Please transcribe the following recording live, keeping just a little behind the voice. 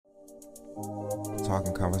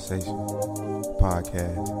Talking Conversation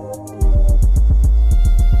podcast.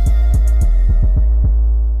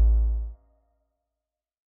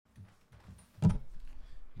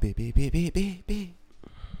 Beep.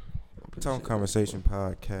 Talking Conversation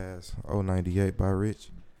podcast 098 by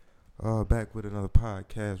Rich. Back with another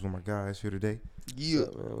podcast with my guys here today. Yeah,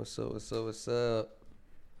 man. What's up?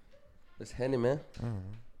 It's Henny, man.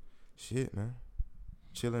 Shit, man.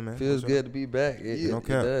 Chilling, man. Feels good to be back. It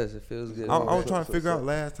does. It feels good. I was trying to figure out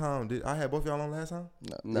last time. Did I had both y'all on last time?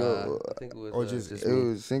 Nah, I think it was. Or just it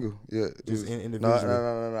was single. Yeah, just individually.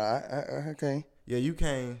 No. I came. Yeah, you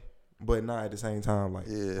came, but not at the same time. Like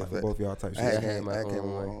both y'all type shit. I came on my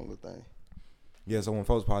own little thing. Yeah, so when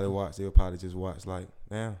folks probably watch, they'll probably just watch like,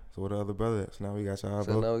 damn. So what the other brother at? So now we got y'all.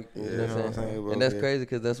 So now, you know what I'm saying? And that's crazy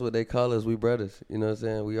because that's what they call us. We brothers. You know what I'm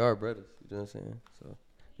saying? We are brothers. You know what I'm saying? So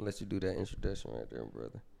I'll let you do that introduction right there,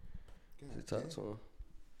 brother. To talk to him.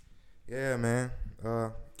 Yeah, man.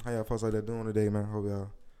 How y'all folks like that doing today, man? Hope y'all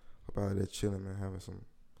there chilling, man. Having some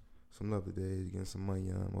lovely days, getting some money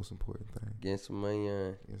on. Most important thing. Getting some money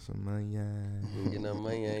on. Getting some money on. You getting no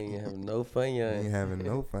money on. You ain't having no fun on. You ain't having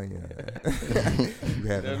no fun on. You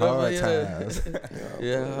having hard times.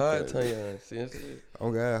 Yeah, hard time.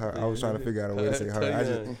 Oh God, I was trying to figure out a way to say hard.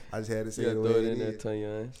 I just had to say it the way it is.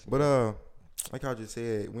 But like I just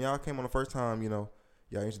said, when y'all came on the first time, you know,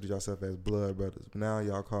 y'all introduced yourself as Blood Brothers. Now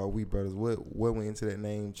y'all call We Brothers. What went into that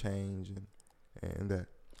name change and that?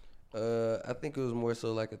 I think it was more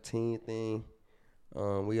so like a team thing.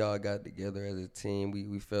 We all got together as a team.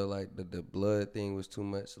 We felt like the blood thing was too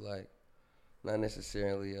much, like not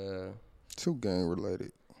necessarily too gang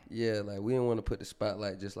related. Yeah, like we didn't want to put the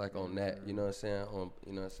spotlight just like on that. You know what I'm saying?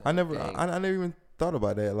 I never even thought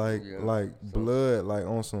about that. Like blood, like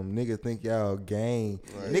on some nigga think y'all gang.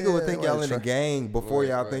 Right. Nigga would think y'all in the gang before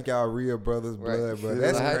y'all think y'all real brothers, blood, bro.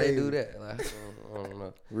 That's like, crazy. How they do that? Like, I don't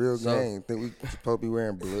know. Real gang. Think we supposed to be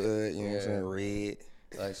wearing blood, you know what I'm saying? Red.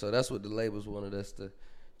 Like, so that's what the labels wanted us to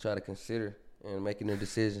try to consider and making a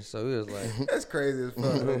decision. So it was like that's crazy as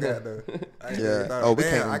fuck. We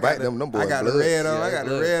can't invite them boys. I got blood. the red on. I got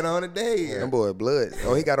the red on today. Yeah. Them boy blood.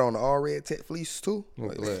 Oh, he got on the all red tech fleece too.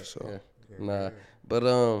 Blood. So. Yeah. Nah. But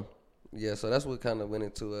so that's what kind of went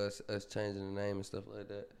into us changing the name and stuff like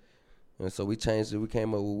that. And so we changed it. We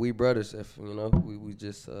came up with We Brothers. If you know, we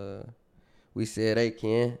just we said, hey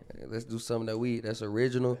Ken, let's do something that's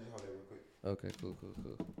original. Okay, cool.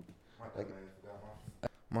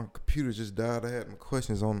 My computer just died. I had some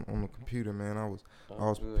questions on the computer, man. I was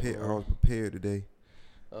prepared today.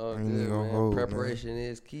 Oh, good, man. Preparation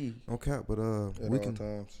is key. Okay, but we can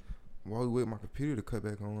times. While we wait my computer to cut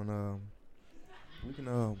back on, we can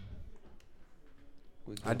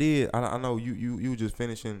I know you just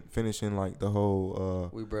finishing like the whole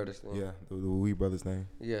We Brothers thing. Yeah, the We Brothers thing.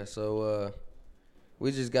 Yeah, so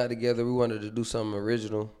we just got together. We wanted to do something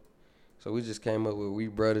original, so we just came up with We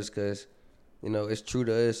Brothers because, you know, it's true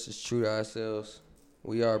to us. It's true to ourselves.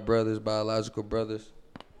 We are brothers, biological brothers.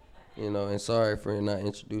 You know, and sorry for not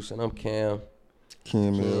introducing. I'm Cam.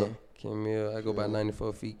 Kim Mill. I go by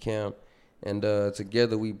 94 Feet Cam. And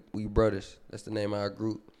together we brothers. That's the name of our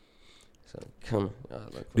group. So come.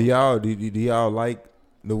 Do y'all like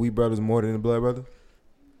the We Brothers more than the Blood Brothers?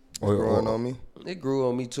 Or growing on me? It grew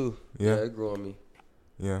on me too. Yeah, it grew on me.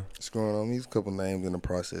 Yeah. It's growing on me. There's a couple names in the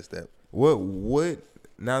process that. What?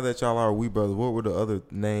 Now that y'all are We Brothers, what were the other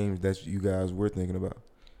names that you guys were thinking about?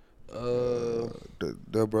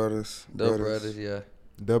 The Brothers. The Brothers, yeah.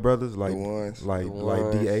 The Brothers, like the ones, like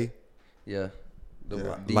DA. Yeah.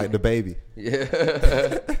 Like the baby. Yeah.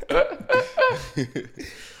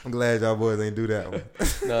 I'm glad y'all boys ain't do that one.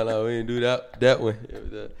 No, we didn't do that one.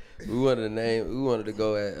 We wanted to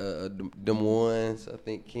go at them ones. I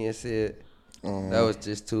think Ken said that was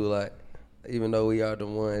just too like. Even though we are the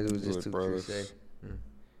ones, it was just too cliche.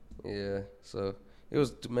 Yeah, so it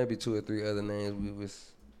was maybe 2 or 3 other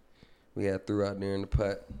names we had threw out there in the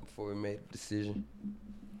pot before we made the decision.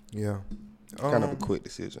 Yeah, kind of a quick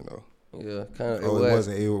decision though. Yeah, kind of. It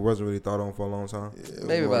wasn't really thought on for a long time. Yeah,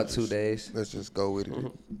 maybe about 2 days. Let's just go with it.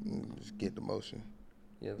 And just get the motion.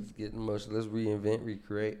 Yeah, let's get the motion. Let's reinvent,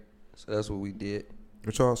 recreate. So that's what we did.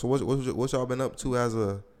 So what y'all been up to as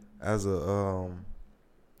a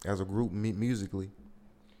group musically?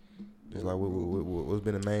 Just like what's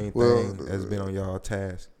been the main thing that's been on y'all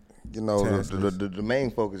task? You know, the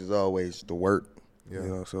main focus is always the work. Yeah. You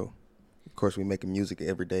know, so of course we making music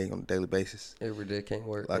every day on a daily basis. Every day can't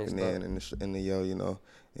work. Locking in the you know,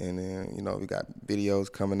 and then you know we got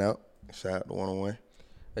videos coming out. Shout out to 101.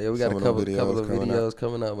 Yeah, we got a couple of videos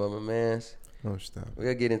coming out by my mans. Oh, stop. We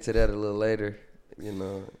gotta get into that a little later. You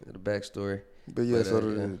know, the backstory. But yeah,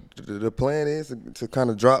 the plan is to kind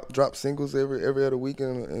of drop singles every other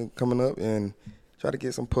weekend and coming up and try to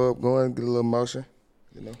get some pub going, get a little motion.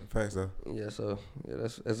 You know, facts though. Yeah, so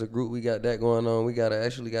that's as a group we got that going on. We got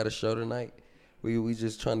a show tonight. We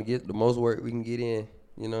just trying to get the most work we can get in.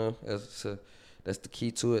 You know, that's the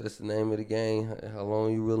key to it. That's the name of the game. How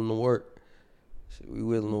long you willing to work? We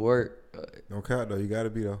willing to work. No cap though. You gotta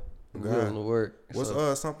be though. We willing to work.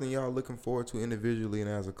 What's something y'all looking forward to individually and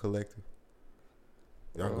as a collective?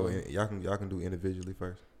 Y'all can do individually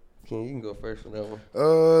first. Ken, you can go first on that one.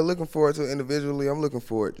 Looking forward to individually. I'm looking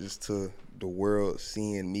forward just to the world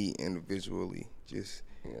seeing me individually. Just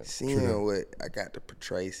seeing what I got to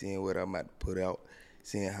portray, seeing what I'm about to put out,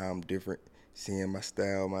 seeing how I'm different, seeing my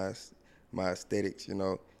style, my aesthetics, you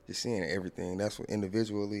know, just seeing everything. That's what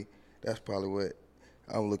individually, that's probably what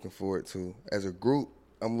I'm looking forward to. As a group,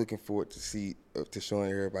 I'm looking forward to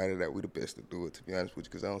showing everybody that we the best to do it, to be honest with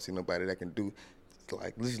you, because I don't see nobody that can do,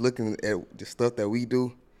 like, just looking at the stuff that we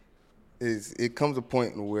do, it comes a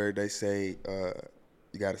point where they say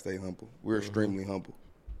you got to stay humble. We're extremely humble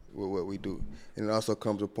with what we do. And it also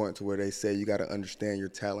comes a point to where they say you got to understand your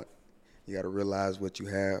talent. You got to realize what you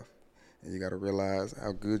have, and you got to realize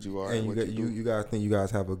how good you are. And you guys think you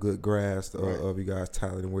guys have a good grasp of you guys'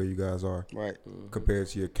 talent and where you guys are, right? Compared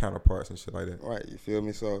to your counterparts and shit like that, right? You feel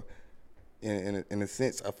me? So, in a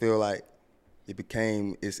sense, I feel like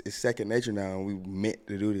it's second nature now, and we meant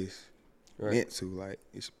to do this. Right. Meant to, like,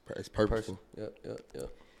 it's purposeful. Yep.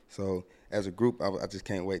 So as a group, I just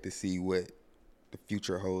can't wait to see what the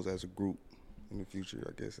future holds as a group in the future.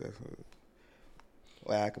 I guess that's the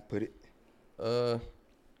way I can put it.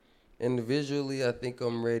 Individually, I think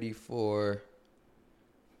I'm ready for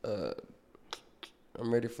to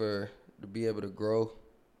be able to grow.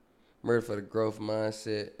 I'm ready for the growth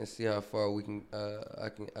mindset and see how far we can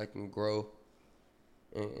I can grow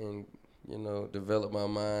and you know, develop my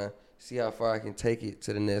mind. See how far I can take it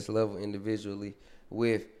to the next level individually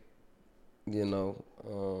with, you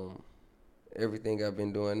know, everything I've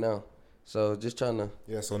been doing now. So just trying to...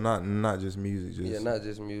 Yeah, so not just music. Not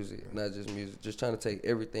just music. Just trying to take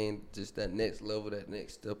everything, just that next level, that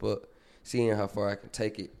next step up, seeing how far I can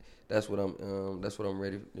take it. That's what I'm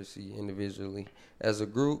ready to see individually. As a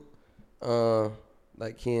group,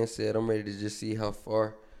 like Ken said, I'm ready to just see how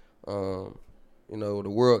far... you know, the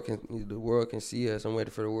world can see us. I'm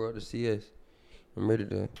ready for the world to see us. I'm ready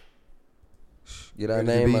to get our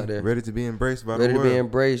name out there. Ready to be embraced by the world. Ready to be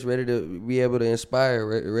embraced. Ready to be able to inspire.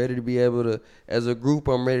 Ready to be able to, as a group,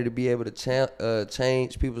 I'm ready to be able to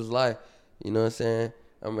change people's life. You know what I'm saying?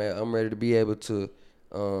 I'm ready to be able to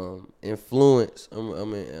influence.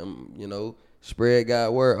 I'm you know, spread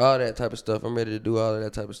God's word, all that type of stuff. I'm ready to do all of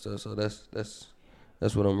that type of stuff. So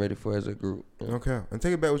that's what I'm ready for as a group. Yeah. Okay. And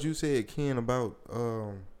take it back what you said, Ken, about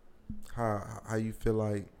how you feel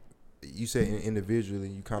like, you said individually,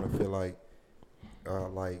 you kind of feel like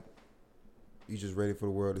you just ready for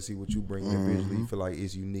the world to see what you bring individually. You feel like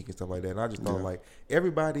it's unique and stuff like that. And I just thought like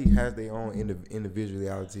everybody has their own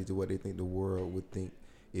individuality to what they think the world would think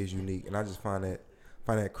is unique. And I just find that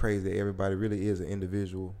crazy that everybody really is an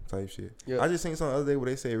individual type shit. Yep. I just seen something the other day where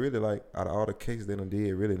they say really like out of all the cases they done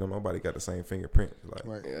did, really nobody got the same fingerprint. Like,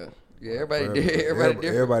 right. Yeah, everybody different.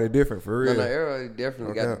 Everybody different for real. No, everybody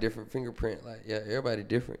definitely got a different fingerprint. Like, yeah, everybody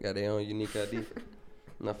different, got their own unique ID.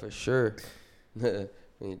 Not for sure. When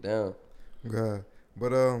you down. God.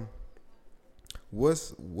 But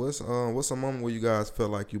what's a moment where you guys felt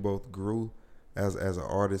like you both grew as an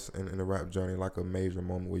artist in the rap journey, like a major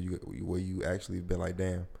moment where you actually been like,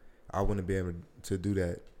 damn, I wouldn't be able to do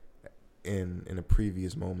that in a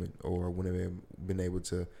previous moment, or wouldn't have been able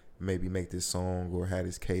to maybe make this song or have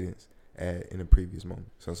this cadence in a previous moment.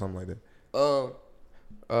 So something like that.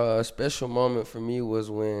 A special moment for me was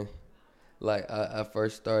when, like, I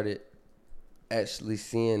first started actually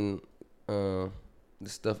seeing the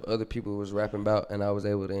stuff other people was rapping about, and I was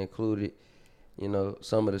able to include it. You know,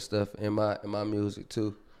 some of the stuff in my music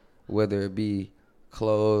too, whether it be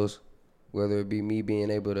clothes, whether it be me being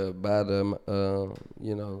able to buy them,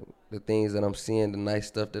 you know, the things that I'm seeing, the nice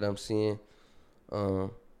stuff that I'm seeing,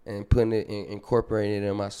 and putting it, incorporating it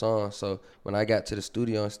in my song. So when I got to the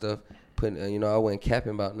studio and stuff, you know, I wasn't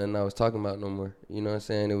capping about nothing I was talking about no more. You know what I'm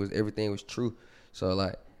saying? Everything was true. So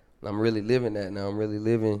like, I'm really living that now. I'm really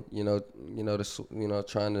living,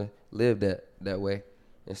 trying to live that way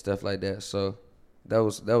and stuff like that. So that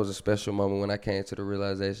was a special moment when I came to the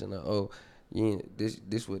realization of,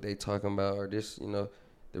 this what they talking about, or this, you know,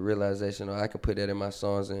 the realization, I can put that in my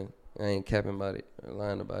songs and I ain't capping about it or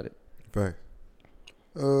lying about it. Right.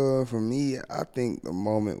 For me, I think the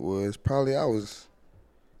moment was probably I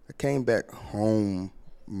came back home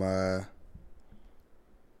my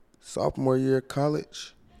sophomore year of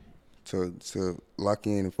college to lock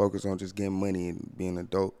in and focus on just getting money and being an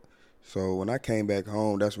adult. So when I came back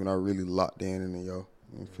home, that's when I really locked in it, yo.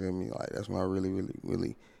 You feel me? Like, that's when I really, really,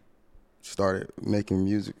 really started making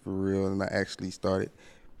music for real, and I actually started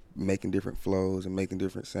making different flows and making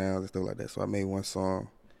different sounds and stuff like that. So I made one song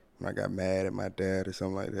when I got mad at my dad or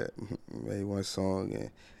something like that. Made one song, and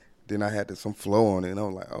then I had some flow on it, and I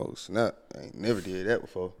was like, oh, snap, I ain't never did that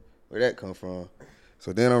before. Where'd that come from?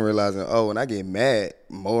 So then I'm realizing, oh, when I get mad,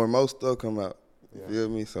 more and more stuff come out. You feel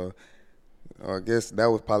me? So I guess that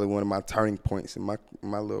was probably one of my turning points in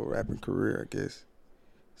my little rapping career, I guess,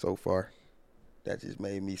 so far. That just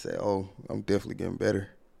made me say, oh, I'm definitely getting better.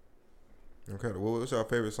 Okay, what's your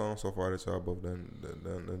favorite song so far that y'all both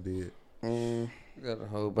done did? Got a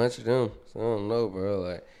whole bunch of them. So I don't know, bro.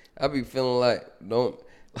 Like, I be feeling like, the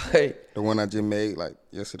one I just made, like,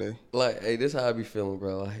 yesterday? Like, hey, this how I be feeling,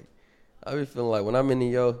 bro. Like, I be feeling like when I'm in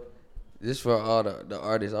the this for all the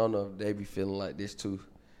artists, I don't know if they be feeling like this too.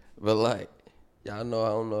 But, like, y'all know, I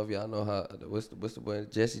don't know if y'all know how, what's the boy,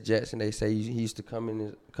 Jesse Jackson, they say he used to come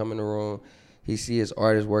in the room, he see his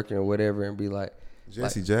artists working or whatever and be like.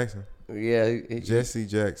 Jesse Jackson? Yeah. Jesse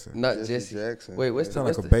Jackson. Not Jesse Jackson. Wait, what's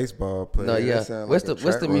like a baseball player. No, yeah. What's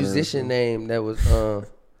the musician name that was,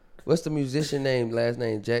 what's the musician name, last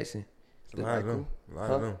name Jackson? A lot of them.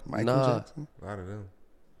 Michael Jackson? A lot of them.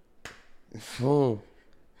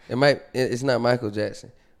 It's not Michael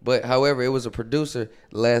Jackson. But however, it was a producer.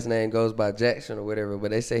 The last name goes by Jackson or whatever.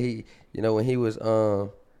 But they say he, when he was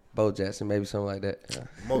Bo Jackson, maybe something like that. Yeah.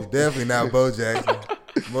 Most definitely not Bo Jackson.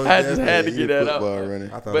 I just had to get that out.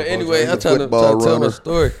 But anyway, I'm trying to tell the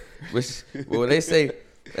story. Well, they say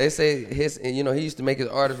his, he used to make his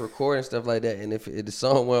artists record and stuff like that. And if the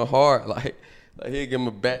song went hard, like he'd give him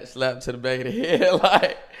a bat slap to the back of the head,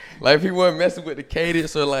 like if he wasn't messing with the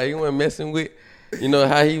cadence or like he wasn't messing with,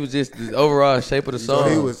 how he was just the overall shape of the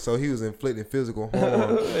song. So he was inflicting physical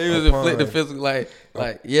harm. He was inflicting physical,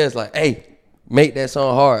 hey, make that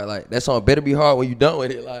song hard. Like, that song better be hard when you done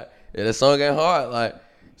with it. Like, if that song ain't hard, like,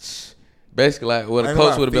 basically, like, what a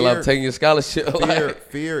coach would have been like taking your scholarship.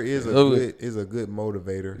 Fear is a good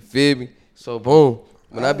motivator. You feel me? So boom,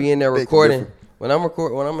 when I be in there recording, when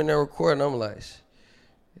I'm in there recording, I'm like,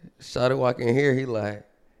 Shawty walk in here, he like,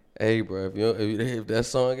 hey, bro, if that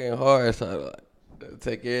song ain't hard, so like,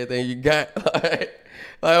 take everything you got. Like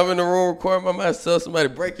I'm in the room recording by myself, somebody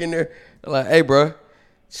break in there, like, hey, bro,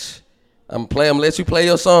 I'm gonna let you play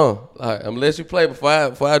your song. Like, I'm gonna let you play before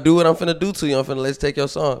I do what I'm finna do to you. I'm finna let you take your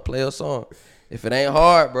song, play your song. If it ain't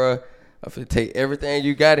hard, bro, I'm finna take everything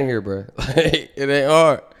you got in here, bro. Like, it ain't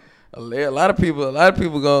hard. A lot of people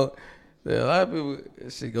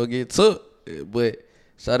shit gonna get took, but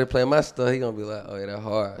Shawty play my stuff, he gonna be like, oh yeah, that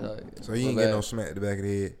hard. Like, so you ain't getting no smack at the back of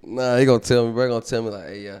the head? Nah, he gonna tell me, bro. Gonna tell me like,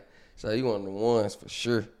 hey, yeah. So you one of the ones for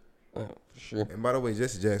sure. For sure. And by the way,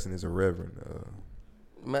 Jesse Jackson is a reverend.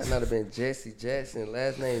 Might not have been Jesse Jackson.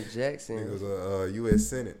 Last name Jackson. He was a U.S.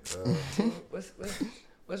 Senate. What's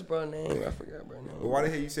bro name? I forgot bro name. Well, why the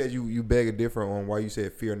hell you said you beg a different on why you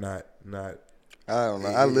said fear not? I don't know.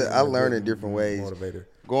 I learned in different ways. Motivator.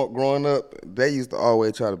 Growing up, they used to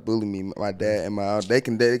always try to bully me. My dad and my aunt. They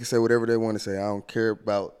can say whatever they want to say. I don't care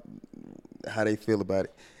about how they feel about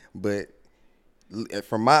it. But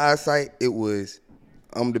from my eyesight, it was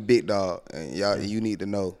I'm the big dog, and you need to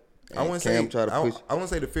know. I wouldn't say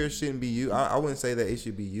the fear shouldn't be used. I wouldn't say that it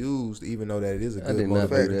should be used, even though that it is a good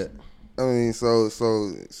motivator. I mean,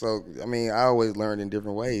 I mean, I always learned in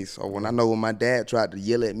different ways. So when my dad tried to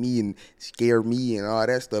yell at me and scare me and all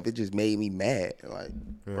that stuff, it just made me mad. Like,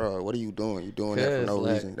 bro, what are you doing? You're doing that for no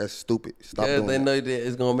reason. That's stupid. Stop doing that. They know that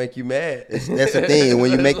it's gonna make you mad. That's the thing.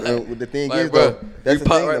 When you make the thing like, is, bro, that's you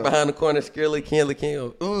pop right behind the corner, scare little Ken.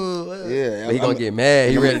 Ooh, yeah. But he gonna get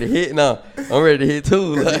mad. He ready to hit now. I'm ready to hit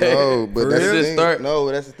too. Like, no, but that's the thing.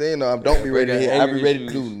 No, that's the thing. No, don't be ready to hit. I be ready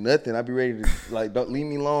to do nothing. I be ready to don't leave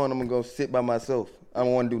me alone. I'm gonna go sit by myself. I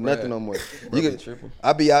don't want to do nothing no more.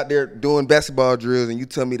 I be out there doing basketball drills, and you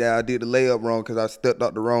tell me that I did the layup wrong because I stepped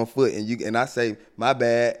out the wrong foot, and I say my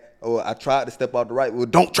bad, or I tried to step out the right. Well,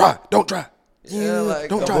 don't try. Yeah,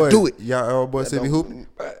 don't try. Do it. Y'all boys say be hooping?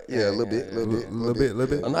 Yeah, a little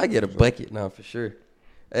bit. I get a bucket now for sure.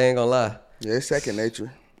 I ain't gonna lie. Yeah, it's second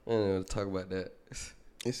nature. I don't want to talk about that.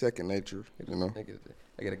 It's second nature, you know. I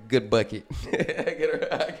get a good bucket. I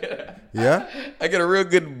get a real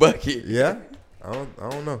good bucket. Yeah, I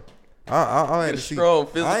don't know. I'll get a strong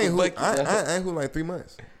physical bucket. I ain't hoop like 3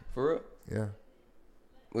 months. For real? Yeah.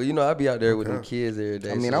 Well, I be out there with them kids every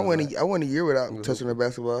day. I mean, I went a year without touching the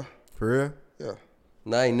basketball. For real? Yeah.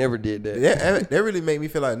 No, I ain't never did that. Yeah, that really make me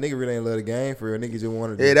feel like nigga really ain't love the game for real. Nigga just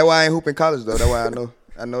wanted to. Yeah, that's why I ain't hoop in college though. That's why I know.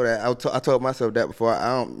 I know that. I told myself that before.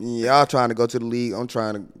 Y'all trying to go to the league. I'm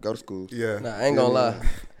trying to go to school. Yeah. Nah, I ain't gonna lie.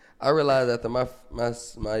 I realized after my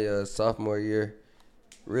sophomore year,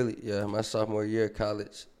 my sophomore year of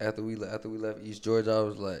college, after we left East Georgia, I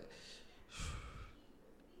was like,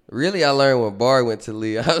 really, I learned when Bar went to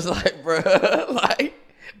league. I was like, bro, like,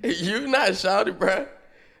 you not shouting, bro.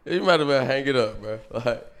 You might as well hang it up, bro.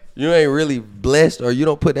 Like, you ain't really blessed, or you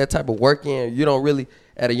don't put that type of work in. You don't really,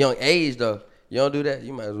 at a young age, though. You don't do that,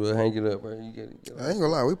 you might as well hang it up, bro. You get I ain't gonna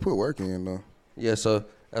lie, we put work in, though. Yeah, so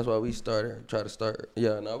that's why we try to start.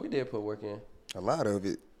 Yeah, no, we did put work in. A lot of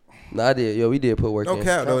it. No, I did. Yo, we did put work in. No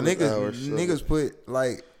cap, though. Niggas put,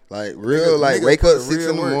 like real, like, wake up 6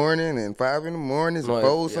 in the work. morning and 5 in the morning, and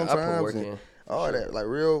 4 sometimes. I put work in. All that, like,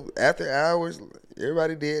 real, after hours,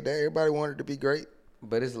 everybody did that. Everybody wanted to be great.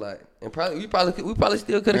 But it's like, and we probably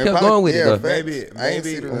still could have kept going with it, though. Maybe. I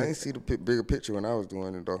ain't see the bigger picture when I was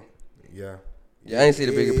doing it, though. Yeah. Yeah, I ain't see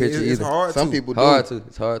the bigger picture either. It's hard Some to. people do.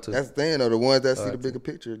 It's hard to. That's the thing, though. The ones that see the bigger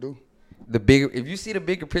picture do. If you see the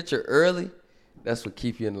bigger picture early, that's what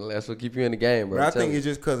keep you in the game, bro. But I think it's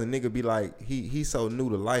just because a nigga be like, he's so new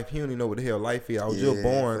to life. He don't even know what the hell life is. I was just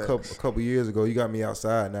born a couple years ago. You got me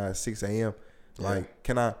outside now at 6 a.m. Like,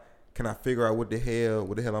 can I figure out what the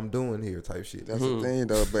hell I'm doing here type shit. That's the thing,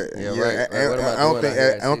 though. But right.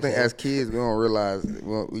 I don't think as kids we don't realize.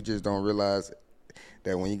 We just don't realize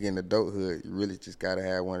that when you get in adulthood, you really just gotta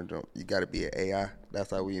have one of them. You gotta be an AI. That's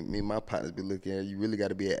how me and my partners be looking at it. You really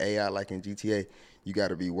gotta be an AI, like in GTA. You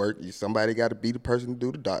gotta be somebody gotta be the person to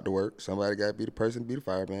do the doctor work. Somebody gotta be the person to be the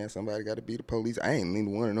fireman. Somebody gotta be the police. I ain't neither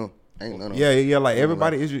one of them. Ain't none of them. Yeah. Like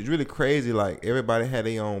everybody is really crazy. Like everybody had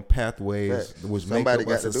their own pathways, which make up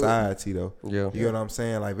a society though. Yeah. You know what I'm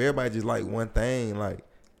saying? Like everybody just like one thing. Like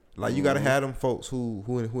you gotta have them folks who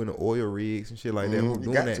in the oil rigs and shit like that, who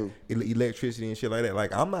doing that electricity and shit like that.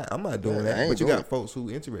 Like I'm not doing that, but you got folks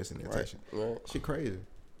who interested in that type shit. Right. Shit crazy.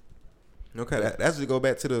 Okay, that's just go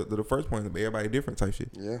back to the first point. Everybody different type shit.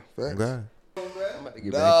 Yeah, facts. God.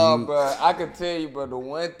 No, bro, I can tell you, bro. The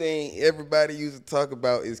one thing everybody used to talk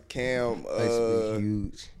about is Cam.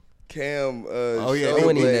 Huge. Cam. Oh yeah, I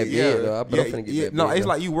wasn't even that big though. I'm finna get that. No, big, it's though.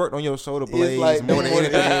 like you worked on your shoulder blades like more than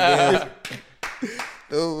anything.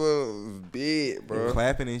 Those was big, bro.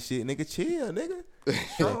 Clapping and shit, nigga. Chill, nigga.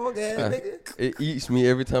 Strong ass nigga. It eats me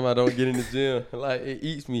every time I don't get in the gym. Like it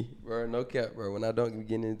eats me, bro. No cap, bro. When I don't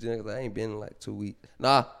get in the gym, 'cause I ain't been in like 2 weeks.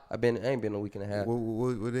 Nah, I ain't been a week and a half.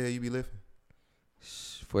 What the hell you be lifting?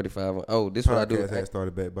 45. Oh, this what I do. Podcast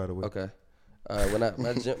started back, by the way. Okay. When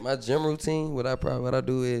my gym routine, what I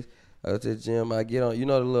do is I go to the gym. I get on. You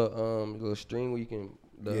know the little string where you can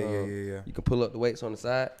you can pull up the weights on the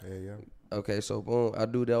side. Yeah. Okay, so boom, I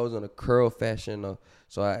do those in a curl fashion though.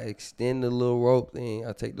 So I extend the little rope thing.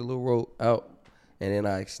 I take the little rope out, and then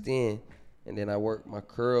I extend, and then I work my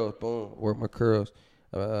curls. Boom, work my curls.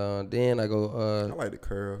 Then I go. I like the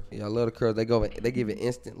curls. Yeah, I love the curls. They give an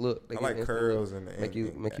instant look. I like curls and make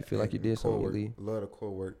you feel like you did something. Love the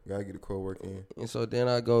core work. Gotta get the core work in. And so then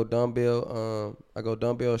I go dumbbell.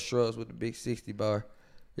 Shrugs with the big 60 bar.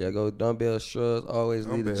 Yeah, I go dumbbell shrugs. Always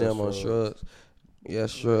leave the gym on shrugs. Yeah,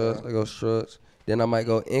 shrugs. I go shrugs. Then I might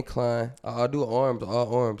go incline. I'll do arms,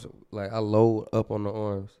 all arms. Like I load up on the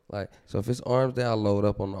arms. Like so, if it's arms day, I load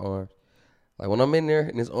up on the arms. Like when I'm in there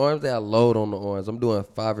and it's arms day, I load on the arms. I'm doing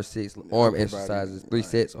 5 or 6 arm exercises, 3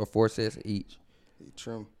 sets or 4 sets each.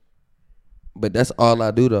 Trim. But that's all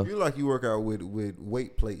I do though. You like you work out with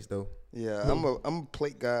weight plates though. Yeah, I'm a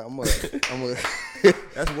plate guy. I'm a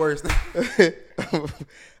That's worse.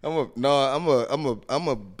 I'm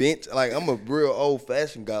a bench, like I'm a real old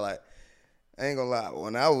fashioned guy. Like I ain't gonna lie,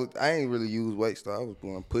 I ain't really use weights though. I was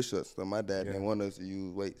doing push-ups. So my dad didn't want us to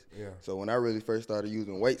use weights. Yeah. So when I really first started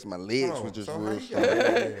using weights, my legs was just real strong.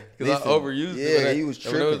 Because I overused it. Yeah, he was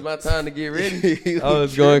tripping. When it was my time to get ready, I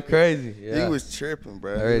was going crazy. Yeah. He was tripping,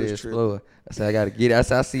 bro. I ready to explode. I said I gotta get it. I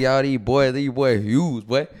said I see all these boys huge,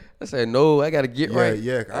 boy. I said no, I gotta get right.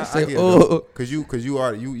 Yeah, I said, get cause you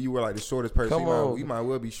were like the shortest person. You might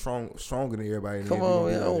well be stronger than everybody. Come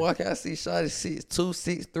on, man. I'm walking. I see Shotty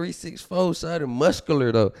 6'2", 6'3", 6'4". Shotty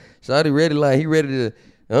muscular though. Shotty ready like he ready to.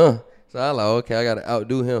 So I like okay, I gotta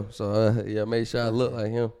outdo him. So make sure I look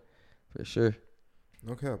like him for sure.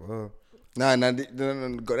 Okay. Nah,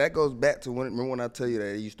 that goes back to when I tell you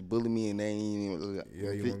that they used to bully me and they ain't even.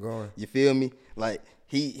 Yeah, you weren't going. You feel me? Like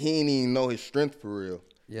he ain't even know his strength for real.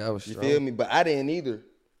 Yeah, I was strong. You feel me? But I didn't either.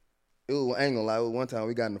 I ain't gonna lie. One time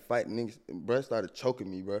we got in a fight and niggas, bruh started choking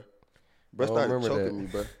me, bruh. Bruh started choking me,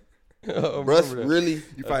 bruh. Bruh really.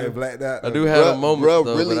 You probably blacked out. I do have a moment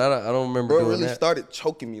though, really, but I don't remember doing really that. started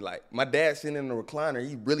choking me. Like my dad sitting in the recliner,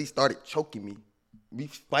 he really started choking me. we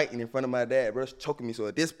fighting in front of my dad, bro. Choking me. So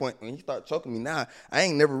at this point, when he started choking me, now I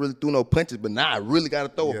ain't never really threw no punches, but now I really got to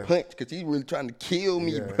throw a punch because he's really trying to kill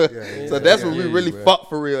me, bro. So that's when we really fought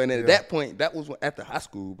for real. And at that point, that was after high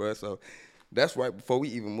school, bro. So that's right before we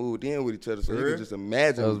even moved in with each other. So you could just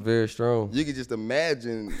imagine. That was very strong. You could just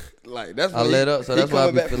imagine, like, that's when I let up. So that's why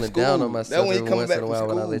I be feeling down on myself every once in a while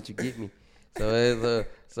when I let you get me.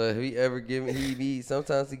 So if he ever give me,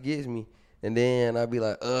 sometimes he gets me. And then I be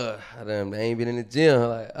like, I ain't been in the gym.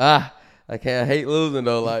 Like, I hate losing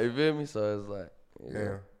though. Like, you feel me? So it's like,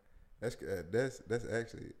 that's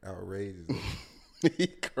actually outrageous. He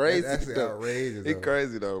crazy. That's actually outrageous. He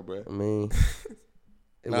crazy though, bro. I mean,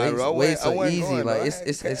 weights so easy. Going, like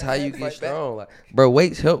it's how you get strong. Like, bro,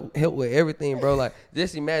 weights help with everything, bro. Like,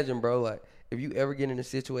 just imagine, bro. Like, if you ever get in a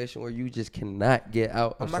situation where you just cannot get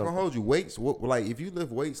out, I'm not gonna hold you. Weights, like if you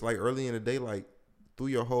lift weights like early in the day, like through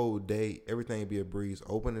your whole day, everything be a breeze.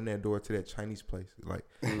 Opening that door to that Chinese place, like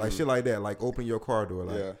shit like that. Like open your car door,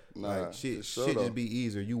 like shit just be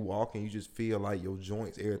easier. You walk and you just feel like your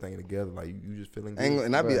joints, everything together. Like you just feeling good.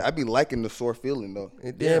 And I be liking the sore feeling though.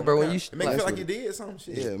 Bro, when you it make you feel like you did some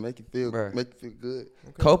shit. Yeah, make you feel good. Okay.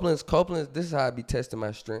 Copeland's. This is how I be testing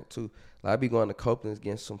my strength too. Like I be going to Copeland's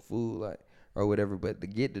getting some food, like. Or whatever, but to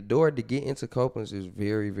get into Copeland's is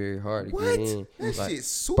very, very hard to get in. That shit's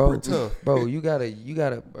super tough, bro. You gotta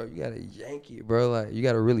yank it, bro. Like you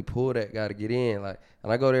gotta really pull that guy to get in. Like,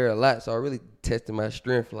 and I go there a lot, so I really tested my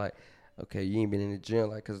strength. Like, okay, you ain't been in the gym,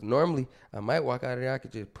 like, cause normally I might walk out of there, I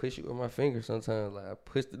could just push it with my finger. Sometimes, like I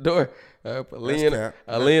push the door, I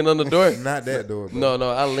lean on the door. Not that door. Bro. No,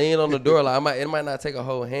 I lean on the door. Like it might not take a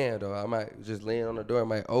whole hand though. I might just lean on the door, it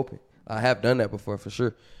might open. I have done that before for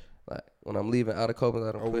sure. Like when I'm leaving out of Copeland,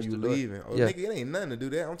 I don't push the door. Leaving. Nigga, it ain't nothing to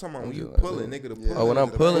do that. I'm talking about when you pulling, nigga, to pull. When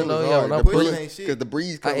I'm pulling though, when I'm pulling, because the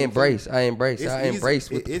breeze. I embrace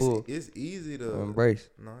with the pull. It's easy to embrace.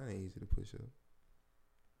 No, it ain't easy to push up.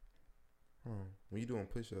 When you doing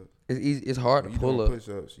push ups, it's easy. It's hard to pull up. Push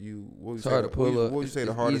ups, it's hard to pull up. What would you say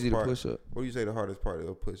the hardest part? Push up. What do you say the hardest part of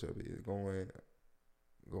a push up is? Going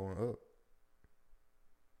up.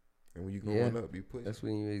 And when you going up, you push. That's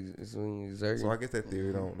when you exert. So I guess that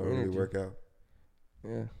theory don't really work out.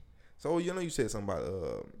 Yeah. So you said something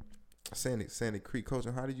about Sandy Creek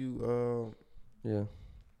coaching. How did you?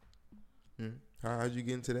 How did you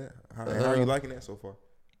get into that? How are you liking that so far?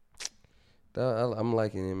 I'm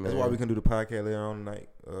liking it, man. That's why we can do the podcast later on tonight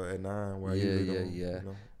at 9. Where yeah. You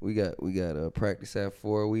know? We got practice at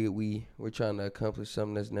 4. We're trying to accomplish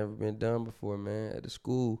something that's never been done before, man, at the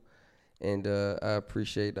school. And I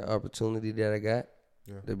appreciate the opportunity that I got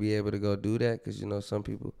to be able to go do that, because some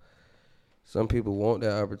people want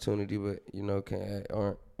that opportunity, but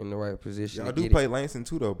aren't in the right position. Y'all do play Langston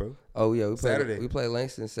too, though, bro. Oh yeah, we play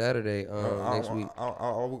Langston Saturday next week. I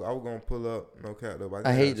was gonna pull up, no cap though.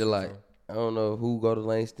 I hate to I don't know who go to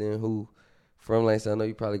Langston, who from Langston. I know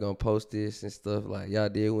you probably gonna post this and stuff. Like y'all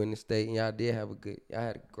did win the state, and y'all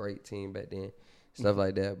had a great team back then, stuff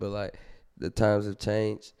like that. But like the times have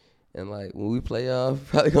changed. And like when we play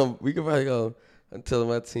off, we can probably go and tell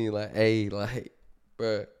my team like, hey, like,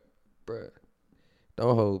 bruh,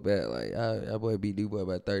 don't hold back. Like, our boy beat D-Boy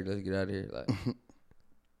by 30. Let's get out of here. Like,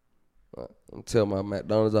 I'm tell my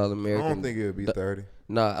McDonald's All-American. I don't think it'll be 30.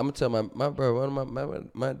 Nah, I'm gonna tell my bro. One of my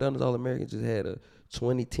McDonald's All-American just had a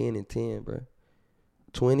 20, 10, and 10, bro.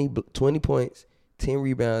 20 points, 10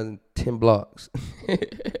 rebounds, and 10 blocks,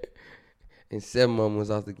 and 7 of them was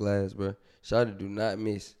off the glass, bro. Shawty do not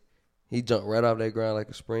miss. He jumped right off that ground like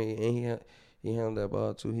a spring, and he handled that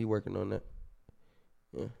ball too. He working on that.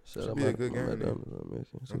 Yeah, should be a good game.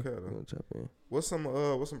 Okay, what's some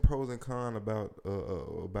pros and cons about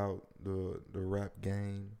the rap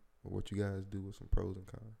game? Or what you guys do with some pros and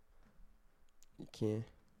cons? You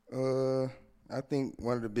can. I think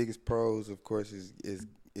one of the biggest pros, of course, is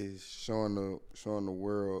showing the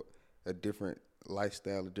world a different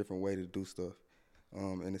lifestyle, a different way to do stuff.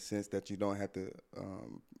 In the sense that you don't have to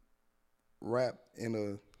rap in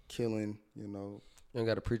a killing, You don't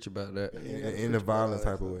got to preach about that. In a violent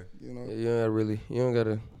type of way. You don't got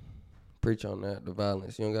to preach on that, the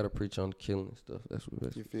violence. You don't got to preach on the killing and stuff. That's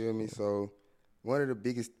what you feel me? So one of the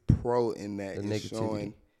biggest pro in that is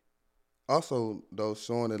showing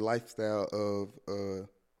the lifestyle of a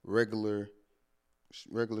regular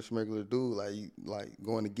schmegular dude, like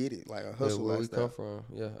going to get it, like a hustle where lifestyle. We come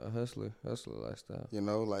from, a hustler lifestyle.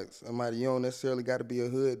 Like somebody, you don't necessarily got to be a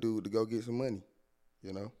hood dude to go get some money.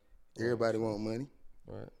 Everybody want money,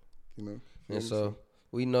 right? And so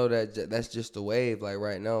we know that that's just the wave. Like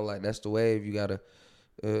right now, like that's the wave. You gotta.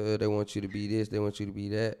 They want you to be this. They want you to be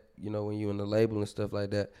that. When you in the label and stuff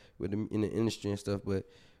like that, in the industry and stuff. But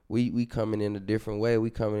we coming in a different way. We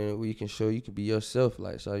coming in where you can show you can be yourself.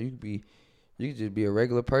 Like, so you can just be a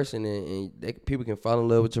regular person, and people can fall in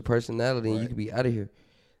love with your personality, and you can be out of here.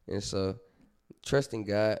 And so, trusting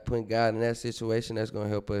God, putting God in that situation, that's gonna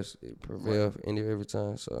help us prevail every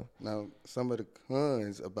time. So now, some of the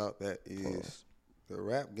cons about that is the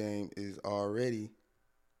rap game is already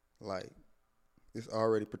it's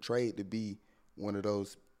already portrayed to be one of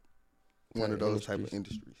those type of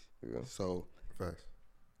industries. Yeah. So, facts.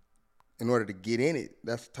 In order to get in it,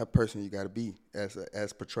 that's the type of person you got to be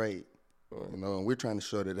as portrayed. Right. And we're trying to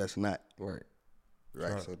show that that's not right.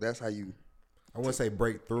 So that's how you. I wouldn't say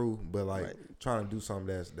break through, but trying to do something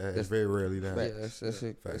that's very rarely done. Yeah, that's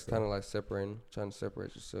it. It's kind of like trying to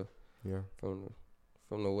separate yourself. Yeah.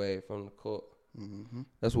 From the way, from the cult. Mm-hmm.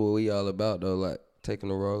 That's what we all about, though. Like taking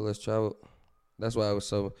the road, let's travel. That's why I was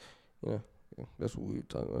so, that's what we were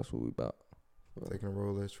talking about. That's what we about. Taking the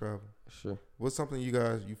road, let's travel. Sure. What's something you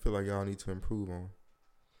feel like y'all need to improve on?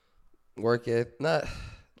 Work ethic, not.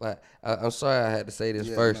 Like, I'm sorry I had to say this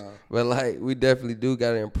first, but like we definitely do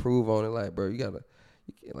gotta improve on it. Like, bro, you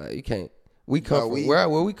can't. We come from where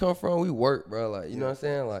we come from. We work, bro. Like, you know what I'm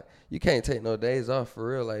saying? Like, you can't take no days off for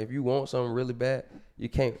real. Like, if you want something really bad, you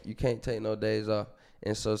can't take no days off.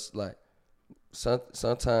 And so it's like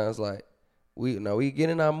sometimes like we get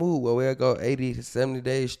in our mood where we'll go 80 to 70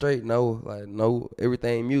 days straight. No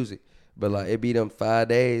everything music. But like it be them 5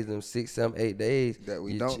 days, them 6, 7, 8 days that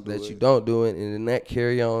you don't do it, and then that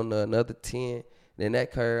carry on another 10, then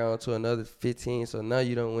that carry on to another 15. So now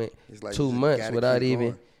you done went 2 months without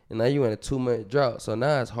even, and now you in a 2-month drought. So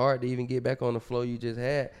now it's hard to even get back on the flow you just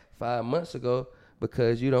had 5 months ago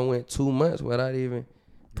because you done went 2 months without even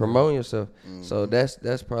promoting yourself. Mm-hmm. So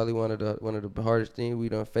that's probably one of the hardest things we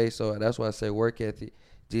done face. So that's why I say work ethic,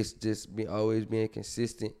 just be always being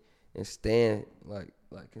consistent and staying like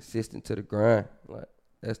consistent to the grind. Like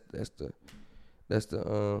that's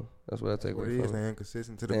what I take away from it. Staying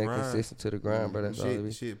consistent to the grind. Consistent to the grind, bro. That's all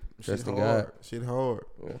it is. Trusting God. Shit hard.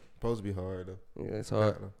 Yeah. Supposed to be hard though. Yeah, it's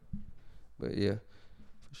hard. But yeah,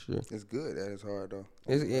 for sure. It's good that it's hard though.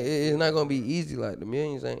 It's not gonna be easy. Like the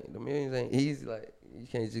millions ain't easy. Like you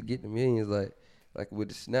can't just get the millions like with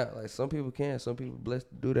the snap. Like some people can. Some people blessed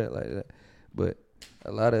to do that like that. But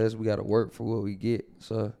a lot of us, we gotta work for what we get.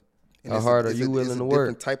 So. And how hard are you willing to work?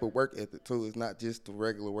 It's a different type of work ethic too. It's not just the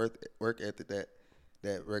regular work ethic that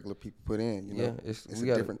regular people put in. You know, yeah, it's a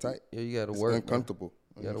different type. Yeah, you got to work. Uncomfortable.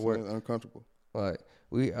 You got to work. Uncomfortable. Like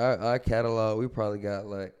our catalog, we probably got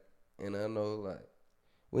like, and I know like,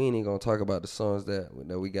 we ain't even gonna talk about the songs that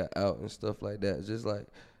we got out and stuff like that. It's just like,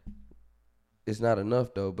 it's not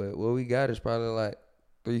enough though. But what we got is probably like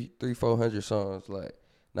 300-400 songs. Like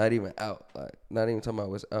not even out. Like not even talking about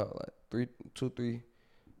what's out. Like 3.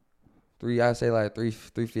 I say like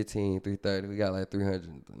 315, 330. We got like 300,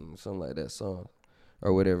 something like that song,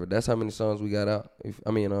 or whatever. That's how many songs we got out. In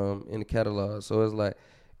the catalog. So it's like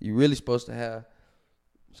you really supposed to have.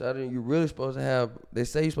 They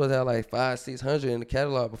say you're supposed to have like 500-600 in the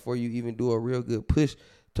catalog before you even do a real good push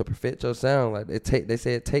to perfect your sound. Like they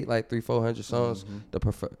say it take like 300-400 songs to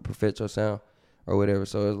perfect your sound, or whatever.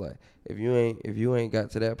 So it's like if you ain't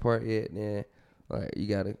got to that part yet, then like you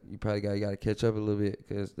gotta catch up a little bit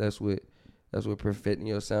because that's what perfecting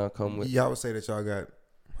your sound come with. Y'all would say that y'all got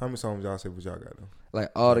how many songs y'all say what y'all got though?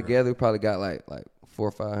 Like all together, we probably got like 400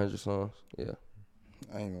 or 500 songs. Yeah.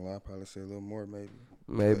 I ain't gonna lie, I probably say a little more maybe.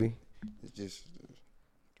 Maybe. It's just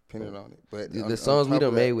depending on it. But the songs we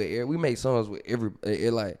done made with we make songs with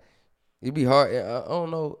it'd be hard. I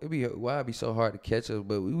don't know. Why it'd be so hard to catch us,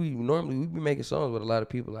 but we normally be making songs with a lot of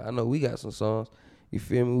people. Like, I know we got some songs. You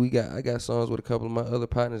feel me? I got songs with a couple of my other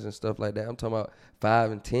partners and stuff like that. I'm talking about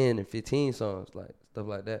 5 and 10 and 15 songs, like stuff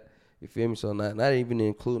like that. You feel me? So not even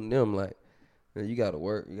including them. Like, you gotta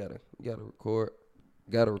work. You gotta record.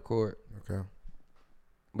 You gotta record. Okay.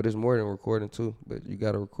 But it's more than recording too. But you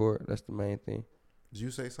gotta record. That's the main thing. Did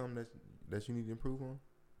you say something that you need to improve on?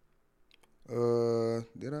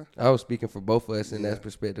 Did I? I was speaking for both of us in that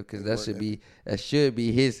perspective because that should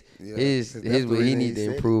be his what he need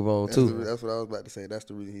to improve on too. That's what I was about to say. That's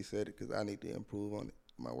the reason he said it because I need to improve on it,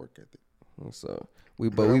 my work ethic. So we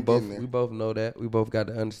both know that. We both got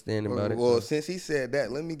the understanding about it. Well, since he said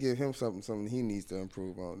that, let me give him something he needs to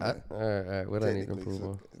improve on. All right. What I need to improve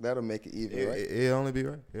on? That'll make it even, right? It'll only be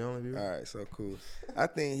right. All right, so cool. I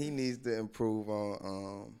think he needs to improve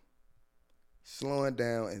on slowing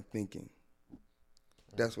down and thinking.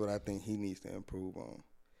 That's what I think he needs to improve on.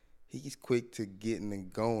 He's quick to getting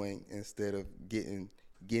it going instead of getting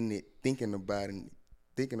it, thinking about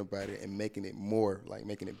it and making it more, like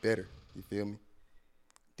making it better. You feel me?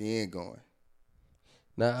 Then going.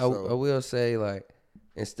 Now, I will say, like,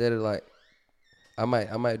 instead of like, I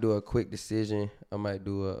might do a quick decision. I might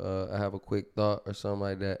do I have a quick thought or something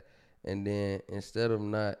like that, and then instead of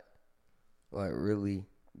not like really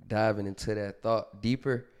diving into that thought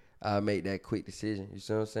deeper, I make that quick decision. You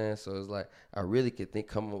see what I'm saying? So it's like I really could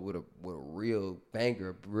come up with a real banger,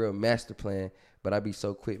 a real master plan, but I be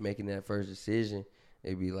so quick making that first decision.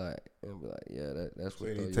 It'd be like, yeah, that's what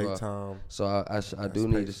you throw you take off. time. So I do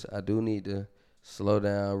need to slow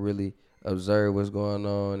down, really observe what's going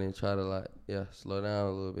on, and try to slow down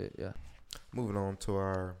a little bit. Yeah. Moving on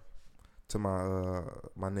to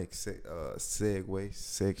my next segue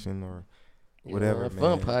section or whatever.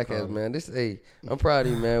 Fun podcast, man. I'm proud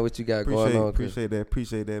of you, man. What you got going on? Appreciate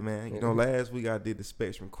that, man. You know, last week I did the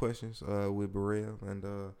Spectrum questions with Burrell, and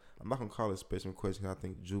I'm not gonna call it Spectrum questions. I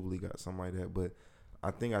think Jubilee got something like that, but I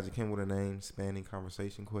think I just came with a name, Spanning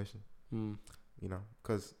Conversation question. You know,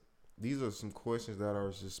 because these are some questions that are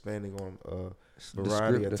just spanning on a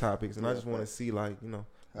variety of topics, and I just want to see, like, you know,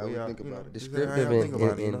 how we think about it. Descriptive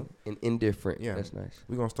and indifferent. Yeah, that's nice.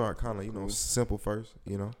 We're gonna start kind of, you know, simple first.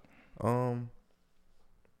 You know,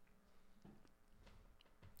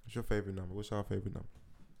 what's your favorite number? What's your favorite number?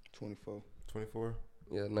 24. 24.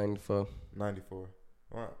 Yeah, 94. 94.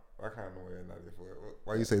 Well, I kind of know where 94.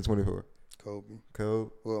 Why you say 24? Kobe.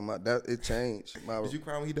 Well, it changed. Did you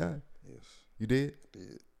cry when he died? Yes. You did? I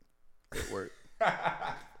did. It worked.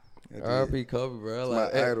 R.I.P. Kobe, bro.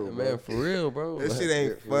 Like, my idol, man, for real, bro. That shit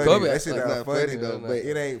ain't funny. Kobe, that shit not funny though. But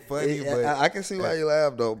it ain't funny. But I can see why you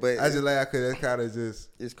laugh though. But I just laugh because that's kind of just.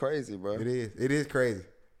 It's crazy, bro. It is. It is crazy.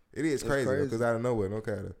 It is crazy because out of nowhere, no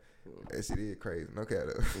kind of. That shit is crazy. No kind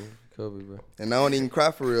of. Kobe, bro. And I don't even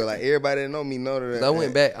cry for real. Like, everybody that know me know that. I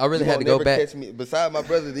went back. I really had to go back. Catch me, besides my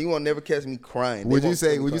brother, you won't never catch me crying. Would you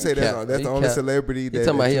say that's the only celebrity that? You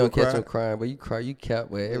talking about he don't catch him crying, but you cry, you cap.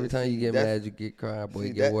 But every time you get mad, you get crying, boy.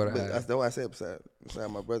 You get water eyes. That's what I said beside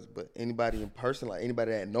my brother. But anybody in person, like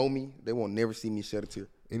anybody that know me, they won't never see me shed a tear.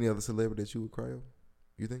 Any other celebrity that you would cry over?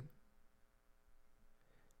 You think?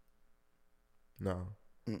 No.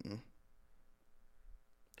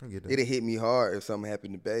 It'd hit me hard if something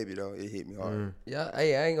happened to Baby though. It hit me hard. Yeah,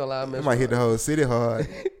 hey, I ain't gonna lie, man. It might hit the whole city hard.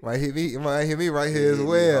 It might hit me right here as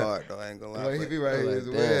well. Hard, though. I ain't gonna lie. It might hit me right here as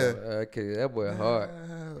well. Okay, that boy hard.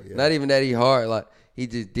 Yeah. Not even that he hard. Like he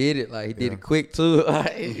just did it. Like he did it quick too.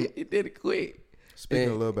 Like, he did it quick. Speaking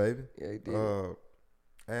of Lil Baby, yeah, he did.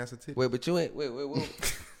 Ass or titty? Wait, but you ain't. Wait.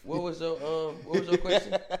 What was your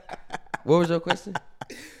question? What was your question?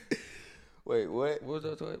 Wait, what? What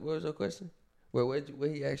was your question? What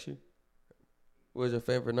he asked you? What was your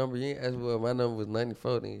favorite number? You ain't asked me. Well, my number was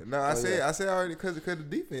 94. Then. No, I said already because of the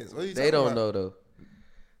defense. What are you they don't know though.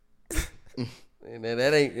 And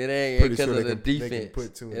that ain't because of the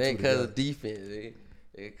defense. It ain't because of defense.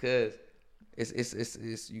 Because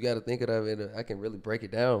it's you got to think of it. I can really break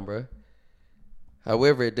it down, bro.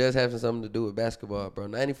 However, it does have something to do with basketball, bro.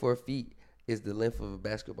 94 feet is the length of a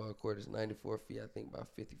basketball court. It's 94 feet, I think, about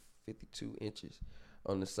 52 inches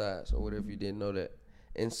on the sides, or whatever, if you didn't know that.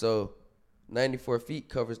 And so 94 feet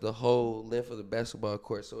covers the whole length of the basketball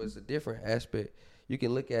court. So it's a different aspect. You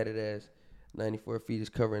can look at it as 94 feet is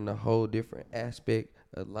covering the whole different aspect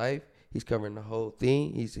of life. He's covering the whole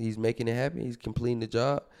thing. He's making it happen. He's completing the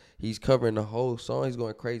job. He's covering the whole song. He's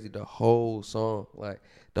going crazy the whole song. Like,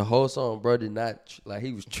 the whole song, bro, did not, like,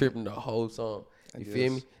 he was tripping the whole song. You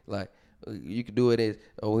feel me? Like, you could do it as,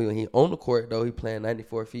 when he on the court, though, he playing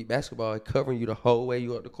 94 feet basketball, covering you the whole way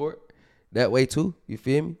you up the court. That way, too. You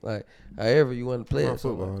feel me? Like, however you want to play it.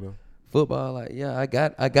 Football, though. Football, like, yeah, I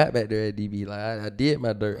got back there at DB. Like, I did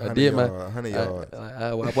my dirt. I did my 100 yards.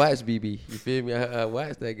 I watched BB. You feel me? I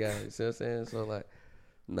watched that guy. You see what I'm saying? So, like,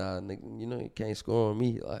 nah, nigga, you know, you can't score on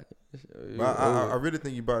me. Like, I really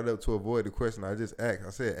think you brought it up to avoid the question I just asked. I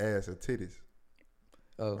said ass or titties.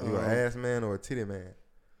 Oh, you an ass man or a titty man?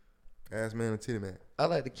 Ass man or titty man? I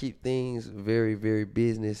like to keep things very, very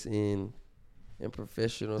business and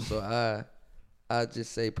professional. So I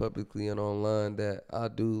just say publicly and online that I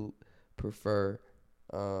do prefer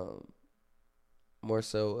more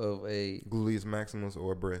so of a gluteus maximus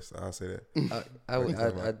or a breast. I'll say that.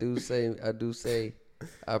 I do say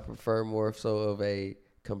I prefer more so of a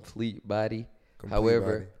complete body.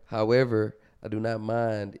 However, I do not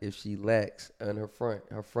mind if she lacks on her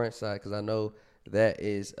front side, because I know that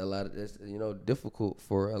is a lot of that's, you know, difficult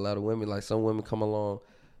for a lot of women. Like, some women come along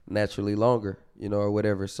naturally longer, you know, or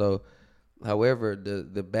whatever. So, however,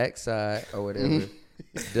 the backside or whatever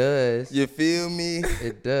does, you feel me?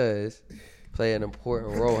 It does play an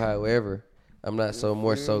important role. However, I'm not so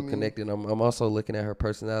more so connected. I'm also looking at her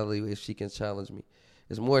personality, if she can challenge me.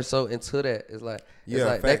 It's more so into that. It's like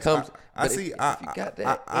that comes. I see. If you got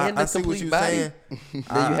that and I the see what complete you're body, saying.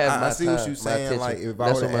 then you have my I see time, what you're saying. Like if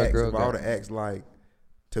I were to ask like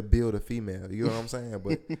to build a female, you know what I'm saying?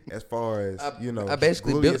 But as far as I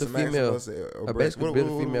basically built the female. I basically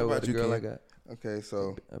built a female with the girl I got. Okay,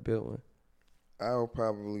 so I built one. I'll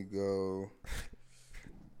probably go.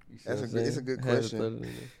 It's a good question.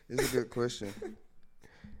 It's a good question.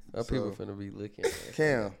 Our people finna be looking.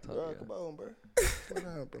 Cam, come on, bro. What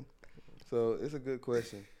happened? So it's a good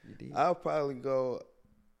question. I'll probably go.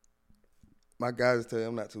 My guys tell you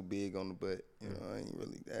I'm not too big on the butt. You know,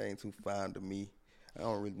 that ain't too fine to me. I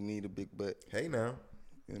don't really need a big butt. Hey now,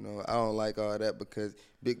 you know, I don't like all that because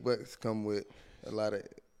big butts come with a lot of.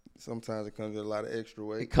 Sometimes it comes with a lot of extra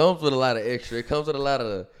weight. It comes with a lot of extra. It comes with a lot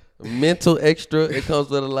of mental extra. It comes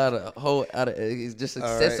with a lot of it's just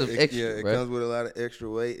excessive extra. Yeah, it comes with a lot of extra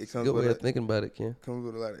weight. It comes good with way of thinking about it, Ken. Comes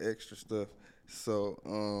with a lot of extra stuff. So a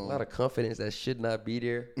lot of confidence that should not be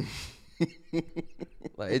there.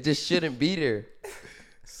 Like it just shouldn't be there.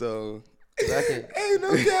 So ain't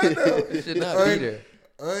no doubt though. It should not be there.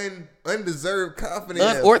 Undeserved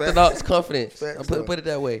confidence. Unorthodox confidence. Facts, put it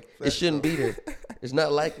that way. It shouldn't be there. It's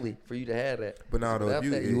not likely for you to have that. But now though, if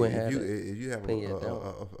you have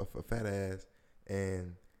a fat ass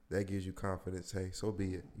and that gives you confidence, hey, so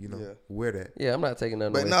be it. You know, wear that. Yeah, I'm not taking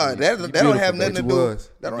nothing. But no, that don't have nothing to do.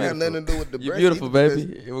 That don't have nothing to do with the breast. You're beautiful,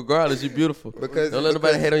 baby. Regardless, you're beautiful. Because don't let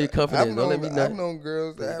nobody hate on your confidence. Don't let me know. I've known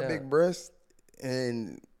girls that have big breasts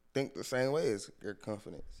and think the same way as their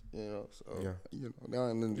confidence. You know, so you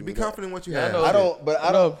know, you be confident in what you have. I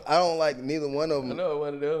don't like neither one of them. I know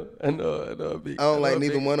one of them. I know. I don't like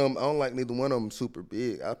neither one of them. I don't like neither one of them super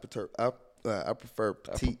big. I prefer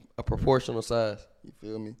petite. A proportional size. You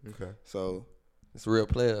feel me? Okay. So it's a real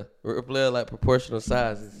player. Real player like proportional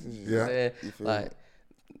sizes. You know what I'm saying? Like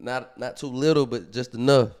not too little, but just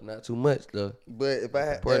enough. Not too much though. But if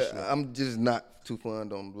I'm just not too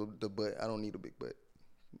fond on the butt. I don't need a big butt.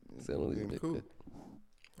 Cool.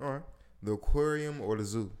 All right. The aquarium or the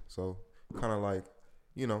zoo? So kind of like,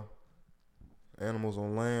 you know, animals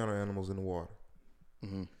on land or animals in the water.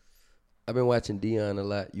 Mm-hmm. I've been watching Dion a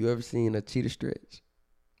lot. You ever seen a cheetah stretch?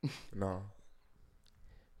 No.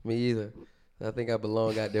 Me either. I think I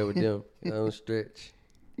belong out there with them. I don't stretch.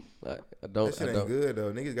 Like I don't. That shit ain't good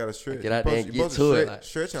though. Niggas gotta stretch. Get out there and get to it. Like,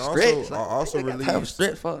 stretch and also release. I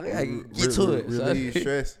stretch. I gotta get to it. Relieve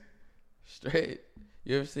stress. Straight.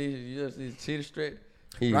 You ever see cheetah stretch?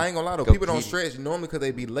 I ain't gonna lie though. People don't stretch normally because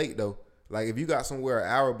they be late though. Like if you got somewhere an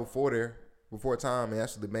hour before time and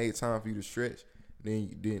actually made time for you to stretch, then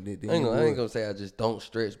I ain't gonna say I just don't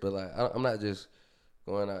stretch, but like I'm not just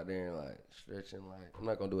going out there and like stretching. Like I'm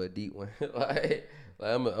not gonna do a deep one. like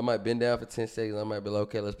I might bend down for 10 seconds. I might be like,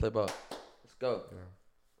 okay, let's play ball. Let's go.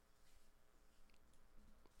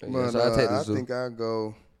 Yeah. So I take the zoo. I think I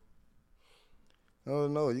go. Oh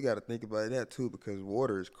no, you got to think about that too because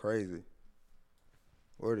water is crazy.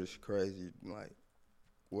 Water's crazy. Like,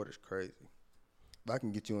 water's crazy. If I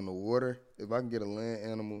can get you in the water, if I can get a land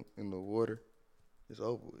animal in the water, it's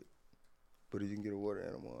over with. But if you can get a water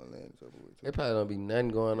animal on land, it's over with too. There probably don't be nothing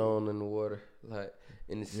going on in the water, like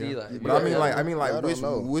in the sea. Like, but I mean,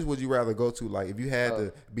 which would you rather go to? Like, if you had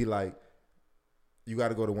to be like, you got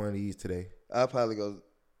to go to one of these today. I'd probably go.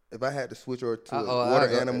 If I had to switch to a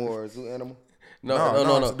water animal or a zoo animal.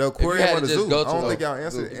 No. The aquarium or the zoo. I don't think y'all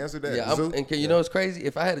answered that. Yeah, and you know what's crazy?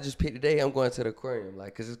 If I had to just pick today, I'm going to the aquarium,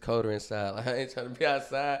 like, cause it's colder inside. Like, I ain't trying to be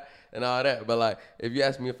outside and all that. But like, if you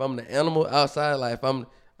ask me if I'm the animal outside, like,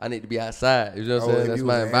 I need to be outside. You know what I'm saying? That's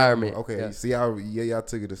my environment. Okay. Yeah. See, y'all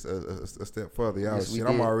took it a step further. Y'all, yes,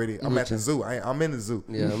 I'm at the zoo. I'm in the zoo.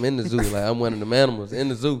 Yeah, I'm in the zoo. Like, I'm one of them animals in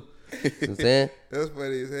the zoo. You know what I'm saying? That's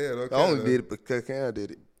funny as hell. Okay, I only did it because Cam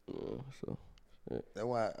did it. So. That's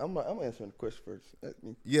why I'm answering the question first. That's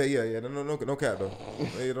me. Yeah. No cap though.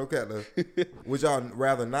 Hey, no cap though. Would y'all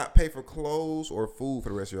rather not pay for clothes or food for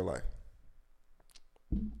the rest of your life?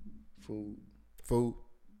 Food.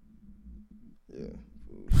 Yeah.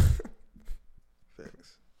 Food.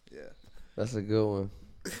 Facts. Yeah. That's a good one.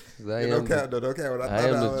 No cap though. I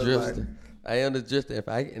am the drifter. I am the drifter. If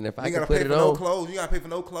I can put it on. No clothes. You gotta pay for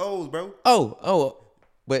no clothes, bro. Oh.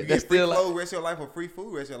 But you that's get free still clothes rest of your life or free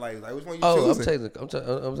food rest of your life. Like which one you choosing?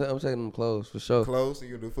 I'm taking them clothes for sure. Clothes, so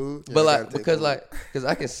you can do food. But like because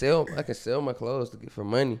I can sell my clothes to get for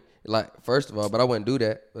money. Like first of all, but I wouldn't do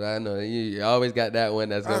that. But I know you always got that one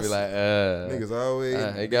that's gonna be like niggas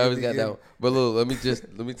always. You always got that one. But look,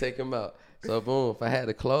 let me take him out. So boom, if I had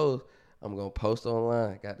the clothes, I'm gonna post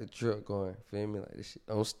online. Got the drip going. Feel me? Like this shit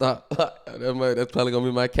don't stop. That's probably gonna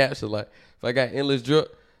be my caption. Like if I got endless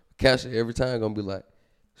drip, caption every time gonna be like.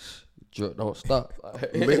 drip don't stop.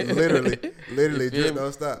 literally, drip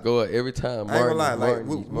don't stop. Go up every time. I ain't gonna lie, like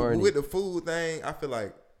with the food thing, I feel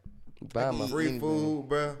like buy my free food,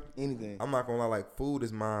 bro. Anything. I'm not gonna lie, like food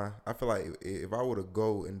is mine. I feel like if I were to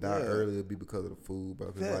go and die early, it'd be because of the food,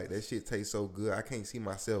 bro. Cause like that shit tastes so good. I can't see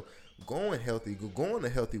myself going a healthy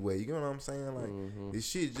way. You know what I'm saying? Like this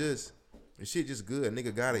shit just good.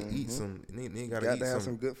 Nigga gotta eat some. Nigga gotta eat have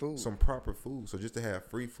some good food, some proper food. So just to have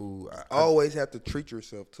free food, I always have to treat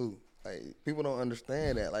yourself too. Like people don't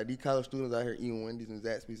understand that. Like these college students out here eating Wendy's and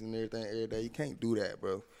Zaxby's and everything every day. You can't do that,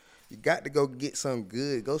 bro. You got to go get something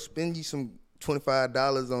good. Go spend you some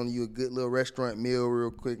 $25 on you a good little restaurant meal real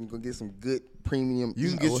quick and go get some good premium. You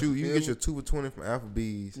can get your 2 for $20 from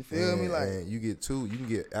Applebee's. You feel me? Like and you get two. You can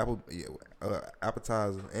get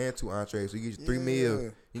appetizer and 2 entrees. So you get your 3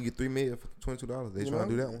 meals. You can get 3 meals for $22. They trying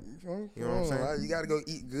to do that one. You know what I'm saying? Like, you got to go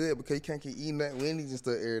eat good because you can't keep eating that Wendy's and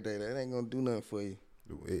stuff every day. That ain't gonna do nothing for you.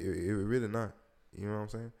 It really not. You know what I'm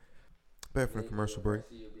saying? Back from the commercial break.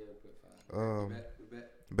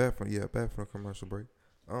 Back from the commercial break.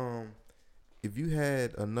 If you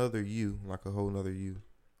had another you, like a whole nother you,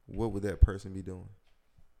 what would that person be doing?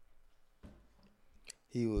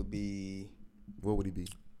 What would he be?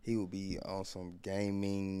 He would be on some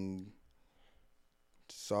gaming,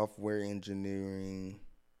 software engineering,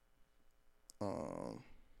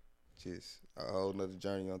 just a whole nother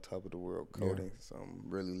journey on top of the world, coding. Yeah. So I'm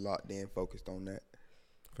really locked in, focused on that.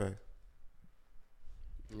 Okay.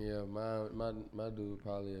 Yeah, my dude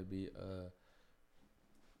probably would be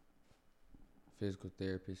physical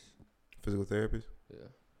therapist. Physical therapist? Yeah.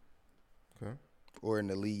 Okay. Or in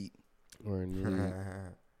the lead. Okay,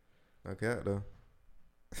 though.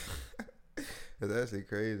 That's actually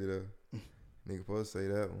crazy, though. Nigga supposed to say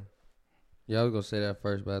that one. Yeah, I was going to say that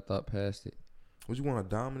first, but I thought past it. Would you want a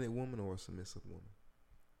dominant woman or a submissive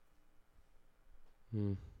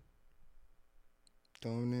woman?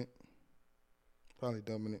 Dominant. Probably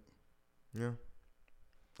dominant. Yeah.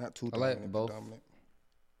 Not too dominant. I like both. Dominant.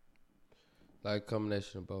 Like a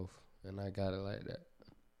combination of both. And I got it like that.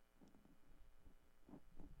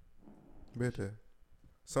 Better.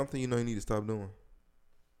 Something you know you need to stop doing.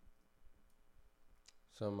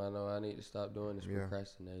 Something I know I need to stop doing is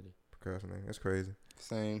procrastinating. Procrastinating. That's crazy.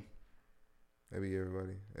 Same. Maybe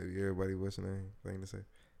everybody what's the name thing to say.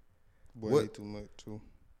 Way too much too.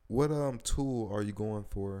 What tool are you going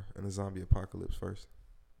for in a zombie apocalypse first?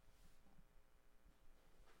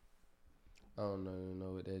 I don't even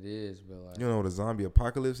know what that is, but like you know what a zombie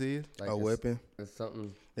apocalypse is? Like a weapon. It's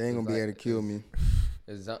something. They ain't gonna be able to kill me.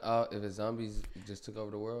 If the zombies just took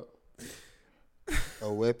over the world.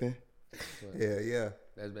 A weapon. Yeah.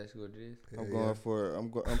 That's basically what it is. I'm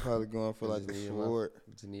probably going for like a sword.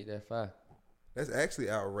 But you need that fire. That's actually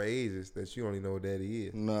outrageous that you don't even know what that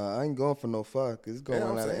is. Nah, I ain't going for no fire because it's going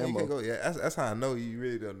out of ammo. That's how I know you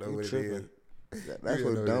really don't know what tripping. It is. That's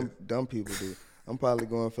what dumb people do. I'm probably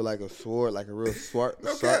going for like a sword, like a real sword,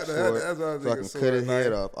 sword, so I can cut his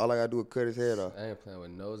head off. All I gotta do is cut his head off. I ain't playing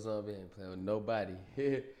with no zombie. I ain't playing with nobody.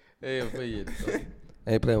 I ain't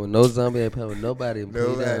playing with no zombie. I ain't playing with nobody.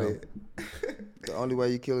 Nobody. The only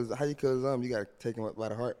way you kill how you kill a zombie, you gotta take him up by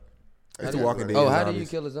the heart. It's a Walking Dead. Oh, how do you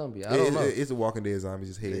kill a zombie? I don't know. It's a Walking Dead zombie.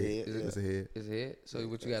 Just head. It's a head. It's a head. So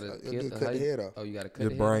what you gotta cut the head off? Oh, you gotta cut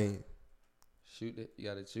the brain. Shoot it. You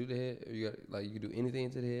gotta shoot the head. Or you got you can do anything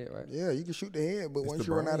to the head, right? Yeah, you can shoot the head, but once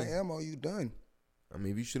you run out of ammo, you done. I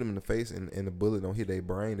mean, if you shoot them in the face and the bullet don't hit their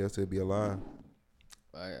brain, they'll still be alive.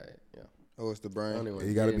 All right, yeah. Oh, it's the brain.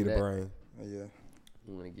 You gotta be the brain. Yeah.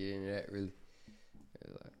 You want to get into that really?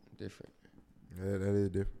 It's like different. Yeah, that is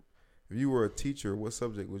different. If you were a teacher, what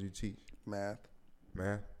subject would you teach? Math.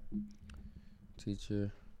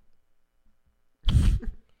 Teacher.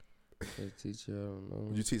 Teacher, I don't know.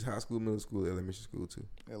 Would you teach high school, middle school, elementary school too?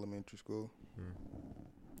 Elementary school.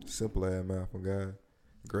 Simple ass math on God.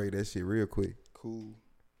 Grade that shit real quick. Cool.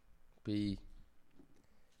 PE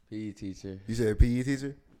teacher. You said PE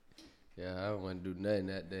teacher? Yeah, I don't want to do nothing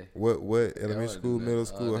that day. What elementary school, middle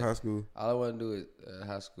school, or high school? All I want to do is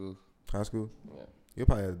high school. High school? Yeah. You'll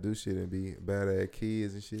probably have to do shit and be badass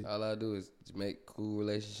kids and shit. All I do is make cool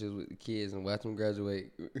relationships with the kids and watch them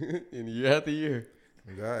graduate in year after year.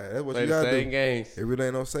 God, that's what play you gotta the same do. Games. It really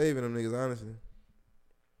ain't no saving them niggas, honestly.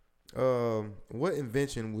 What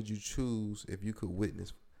invention would you choose if you could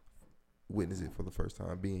witness it for the first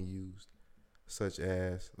time being used? Such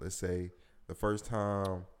as, let's say, the first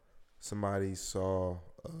time somebody saw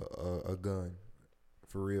a gun,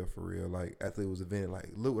 for real, like after it was invented, like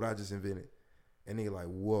look what I just invented, and they like,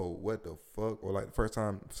 whoa, what the fuck? Or like the first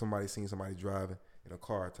time somebody seen somebody driving in a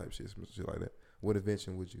car type shit like that. What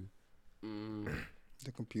invention would you?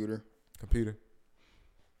 The computer. Computer.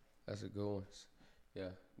 That's a good one.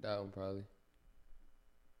 Yeah, that one probably.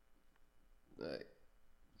 Like,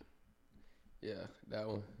 yeah, that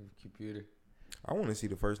one. Computer. I want to see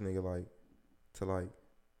the first nigga to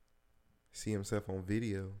see himself on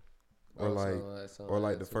video, or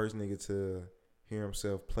the first nigga to hear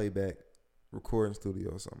himself play back recording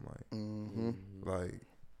studio or something like.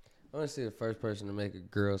 I want to see the first person to make a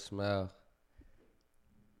girl smile.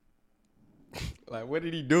 Like, what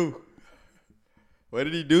did he do? What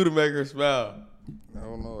did he do to make her smile? I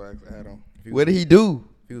don't know, Adam. What did he do?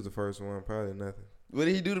 If he was the first one, probably nothing. What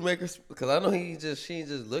did he do to make her? Because I know she didn't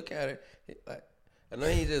just look at her. Like, I know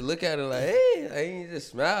he just look at her like, hey, like, he just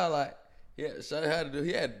smile like, yeah, show her how to do.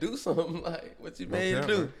 He had to do something like what you made him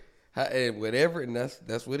do. And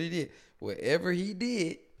that's what he did. Whatever he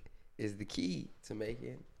did is the key to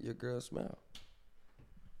making your girl smile.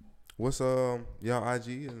 What's y'all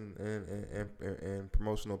IG and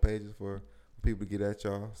promotional pages for people to get at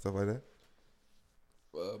y'all, stuff like that?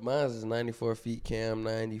 Mine is 94 feet cam,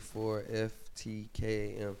 94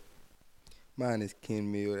 FTKM. Mine is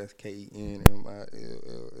Ken Mill. That's KenMill.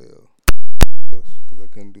 Because I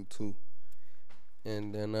couldn't do two.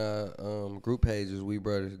 And then group pages, We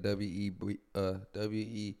Brothers,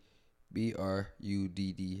 WEBRUDDAS.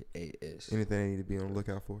 Anything I need to be on the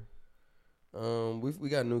lookout for? We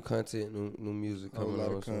got new content, new music coming. A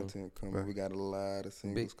lot of content coming. Right. We got a lot of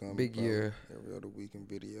singles coming. Big year. Every other weekend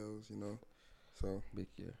videos, you know. So big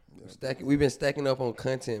year. Yeah, we've been stacking up on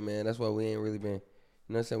content, man. That's why we ain't really been. You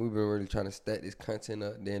know what I'm saying? We've been really trying to stack this content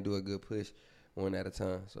up, then do a good push one at a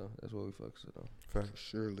time. So that's what we focus on. Fact.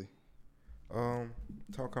 Surely.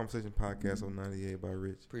 Talk Conversation Podcast on 98 by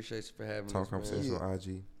Rich. Appreciate you for having me. Talk Conversation on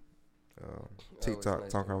IG. TikTok,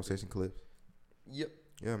 nice Talk Conversation clips. Yep.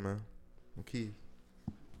 Yeah, man. I'm key.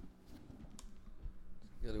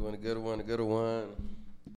 Good one.